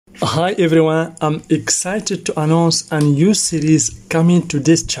Hi everyone, I'm excited to announce a new series coming to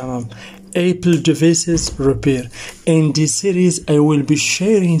this channel, Apple Device Repair. In this series, I will be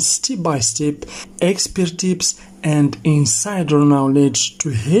sharing step-by-step expert tips and insider knowledge to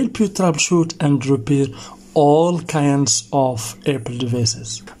help you troubleshoot and repair all kinds of Apple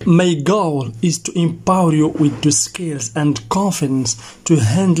devices. My goal is to empower you with the skills and confidence to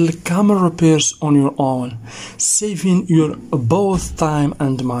handle common repairs on your own, saving you both time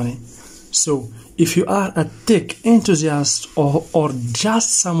and money. So, if you are a tech enthusiast or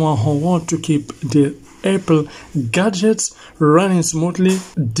just someone who wants to keep their Apple gadgets running smoothly,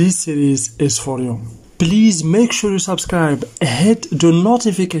 this series is for you. Please make sure you subscribe, hit the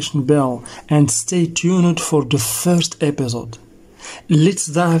notification bell, and stay tuned for the first episode. Let's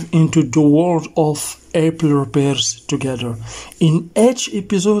dive into the world of Apple repairs together. In each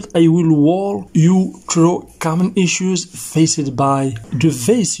episode, I will walk you through common issues faced by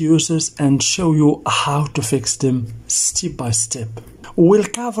device users and show you how to fix them step by step. We'll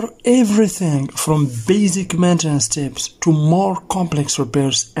cover everything from basic maintenance tips to more complex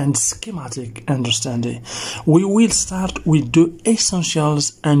repairs and schematic understanding. We will start with the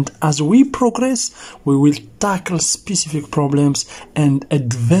essentials, and as we progress, we will tackle specific problems and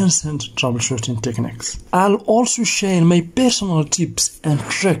advanced troubleshooting techniques. I'll also share my personal tips and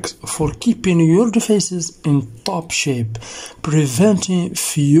tricks for keeping your devices in top shape, preventing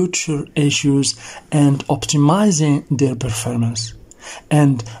future issues, and optimizing their performance.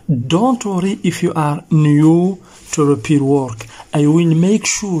 And don't worry if you are new to repair work. I will make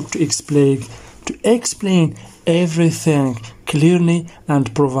sure to explain everything clearly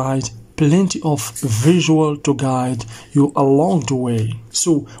and provide plenty of visual to guide you along the way.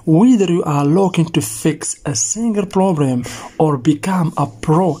 So whether you are looking to fix a single problem or become a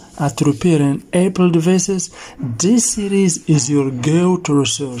pro at repairing Apple devices, this series is your go-to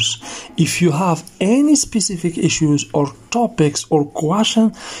resource. If you have any specific issues or topics or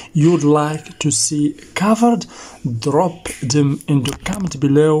questions you'd like to see covered, drop them in the comment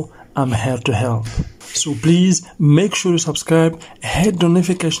below. I'm here to help. So please make sure you subscribe, hit the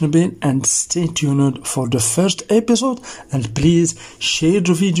notification bell, and stay tuned for the first episode. And please share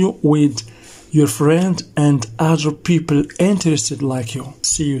the video with your friend and other people interested like you.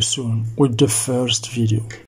 See you soon with the first video.